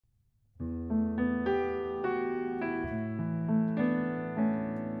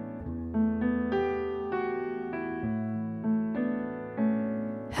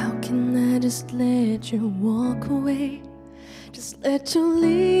just let you walk away, just let you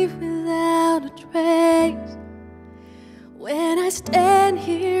leave without a trace. When I stand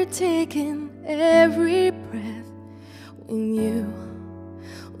here taking every breath with you,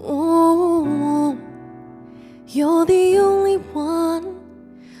 oh, you're the only one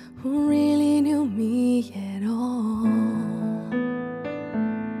who really knew me at all.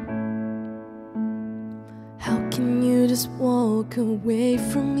 How can you just walk away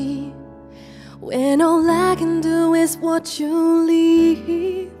from me when all I can do is watch you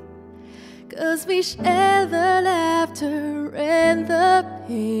leave? 'Cause we share the laughter and the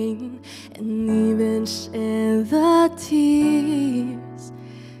pain, and even share the tears.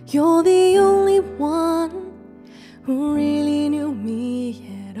 You're the only one who really knew me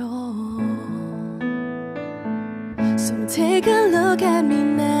at all. So take a look at me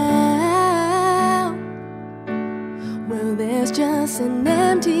now. Well, there's just an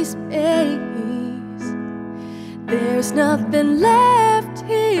empty space. There's nothing left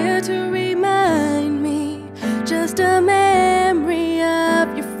here to remind me, just a memory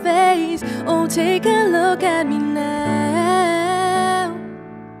of your face. Oh, take a look at me now.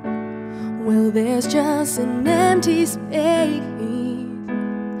 Well, there's just an empty space,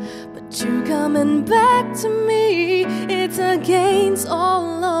 but you coming back to me, it's against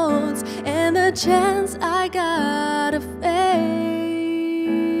all odds, and the chance I gotta face.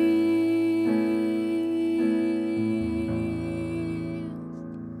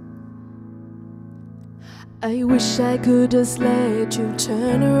 I wish I could just let you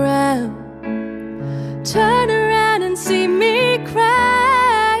turn around and see me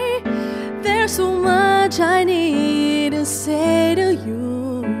cry. There's so much I need to say to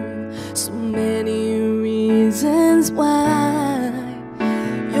you, so many reasons why.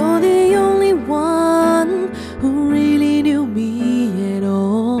 You're the only one who really knew me at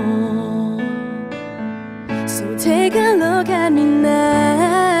all. So take a look at me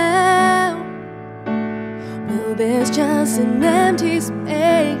now. Well, there's just an empty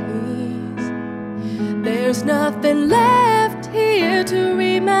space. There's nothing left here to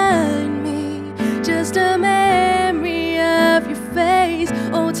remind me, just a memory of your face.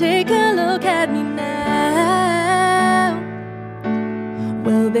 Oh, take a look at me now.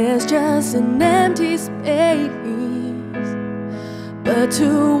 Well, there's just an empty space, but to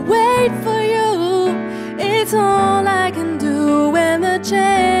wait for you, it's all I can do, and the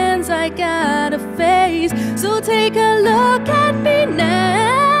chance I gotta face. So take a look at me now.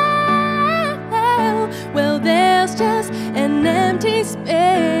 Well, there's just an empty space,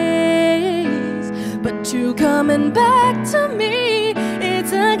 but you coming back to me,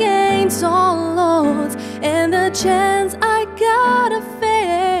 it's against all odds, and the chance I gotta face.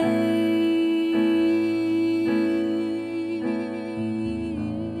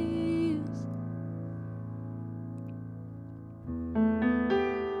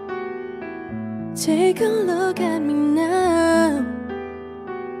 Take a look at me now.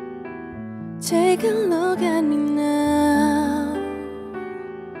 Take a look at me now.